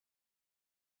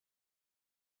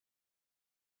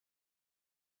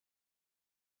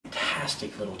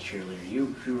fantastic little cheerleader.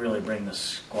 You really bring the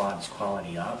squad's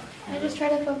quality up. I just try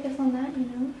to focus on that, you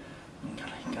know. You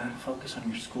gotta focus on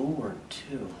your schoolwork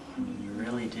too. I mean, you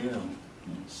really do.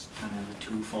 It's kind of a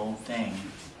twofold thing.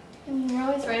 I mean, you're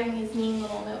always writing these mean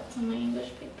little notes on my English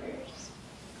papers.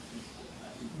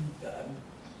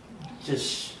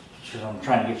 Just I'm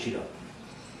trying to get you to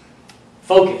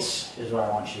focus is what I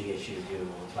want you to get you to do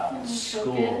about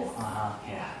school. Focus.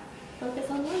 Yeah. Focus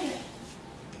on what?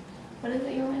 What is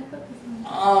it you want me to focus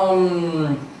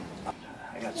on?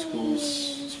 I got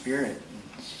school's spirit.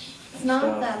 It's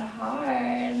not that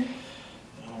hard.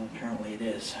 Well, apparently it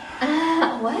is.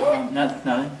 What?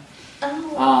 Nothing.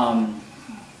 Oh.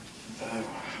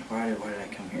 Why did I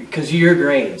come here? Because your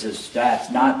grades. That's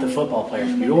not the football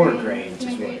players. Your grades.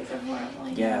 My grades are horrible.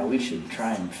 Yeah, we should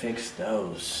try and fix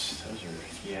those. Those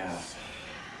are, yeah.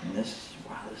 And this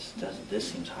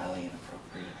seems highly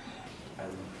inappropriate.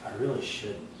 I really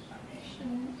shouldn't. I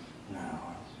mean, no,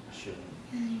 I shouldn't.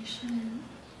 Yeah, you shouldn't.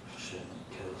 I shouldn't,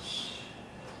 because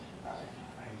I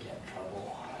get in trouble.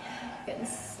 You're getting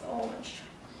so much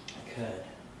I could.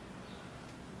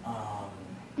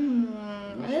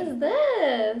 What is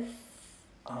this?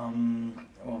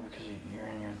 Well, because you're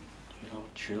in your little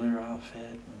cheerleader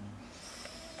outfit.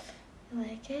 You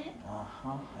like it? I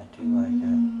do like it.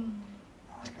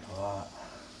 I like it a lot.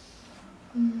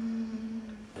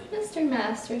 Mr.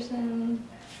 Masterson.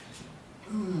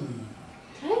 Can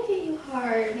I get you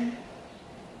hard?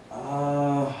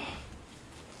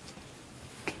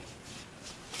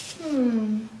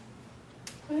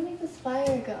 Where did I make this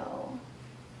fire go?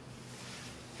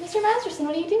 Mr. Masterson,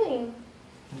 what are you doing?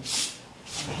 I'm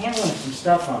handling some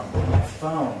stuff on my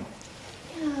phone.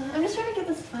 Yeah, I'm just trying to get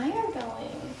this fire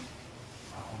going.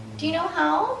 Do you know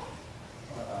how?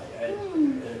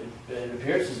 It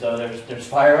appears as though there's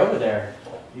fire over there.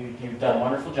 You've done a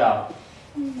wonderful job.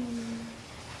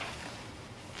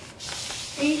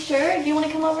 Are you sure? Do you want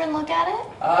to come over and look at it?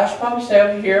 I should probably stay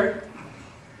over here.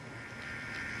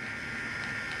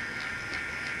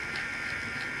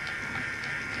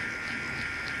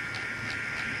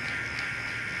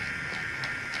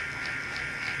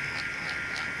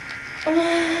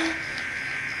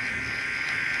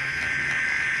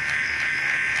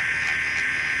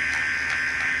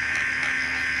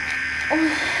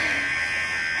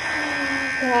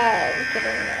 God, get in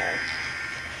there.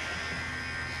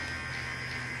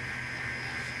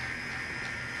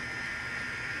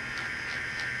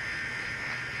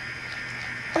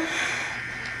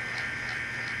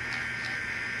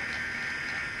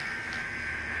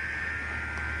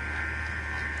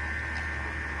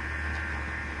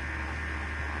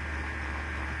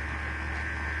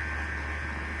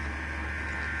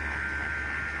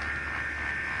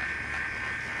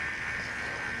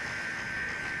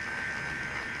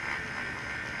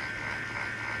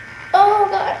 Oh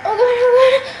God, oh God,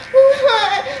 oh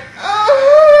God,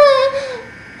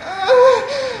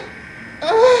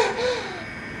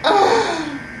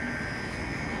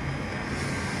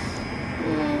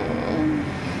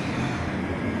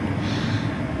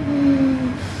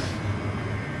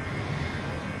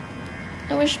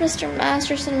 I wish Mr.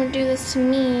 Masterson would do this to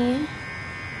me.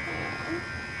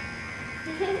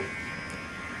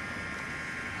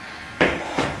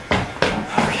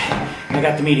 I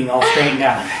got the meeting all straightened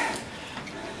out.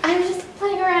 I was just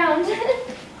playing around.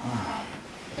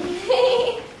 We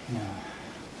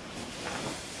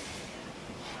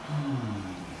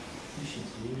should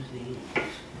use these.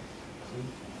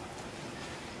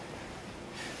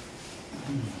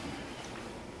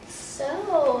 So,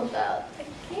 about the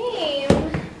game,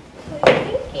 what are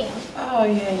you thinking? Oh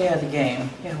yeah, the game.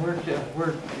 Yeah, we're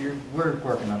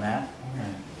working on that.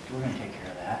 We're gonna take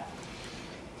care of that.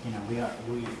 You know, we are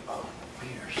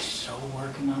so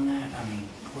working on that. I mean,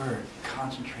 we're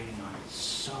concentrating on it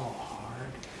so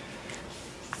hard.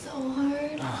 So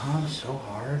hard? So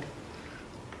hard.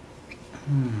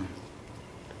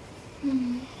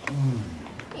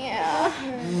 Yeah.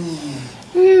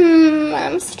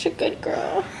 I'm such a good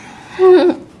girl.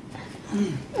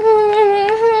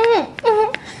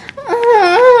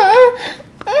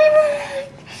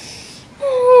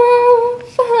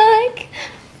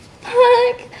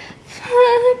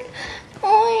 Fuck.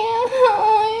 Oh yeah.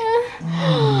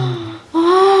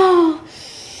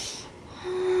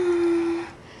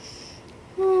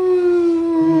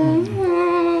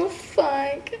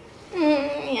 Fuck.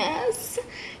 Yes.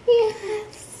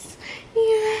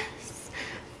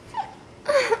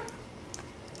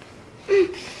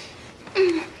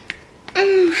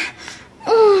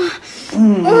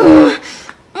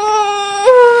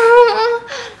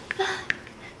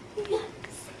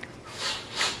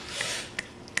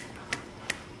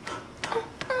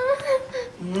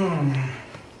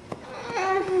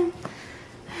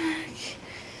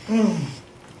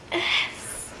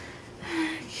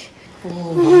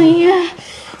 Yeah.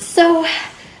 So,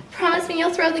 promise me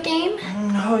you'll throw the game?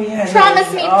 Oh, yeah.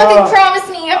 Promise me. Fucking promise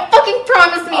me. Fucking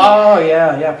promise me. Oh,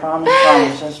 yeah. Promise.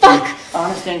 That's Fuck. me.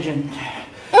 Honest engine.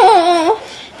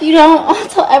 If you don't, I'll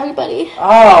tell everybody.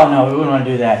 Oh, no, we wouldn't want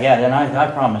to do that. Yeah, then I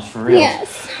promise for real.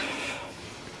 Yes.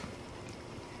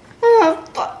 Oh,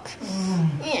 fuck.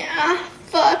 Yeah,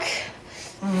 fuck.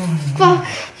 Fuck.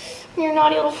 You're a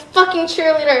naughty little fucking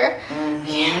cheerleader.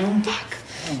 Yeah, fuck.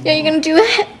 Yeah, you're gonna do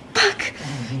it? Fuck.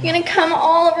 You're gonna come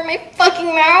all over my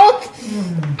fucking mouth?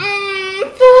 Fuck.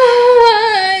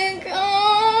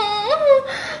 Oh.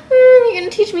 You're gonna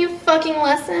teach me a fucking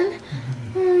lesson?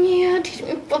 Yeah, teach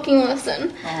me a fucking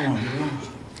lesson.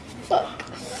 Fuck.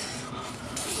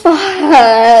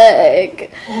 Fuck.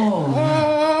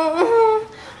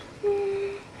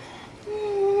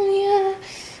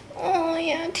 Oh,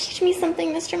 yeah. Teach me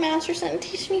something, Mr. Masterson.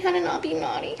 Teach me how to not be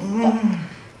naughty.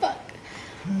 Fuck.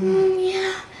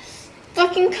 Yeah.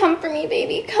 Fucking come for me,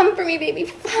 baby. Come for me, baby.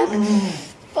 Fuck.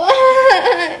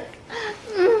 Fuck.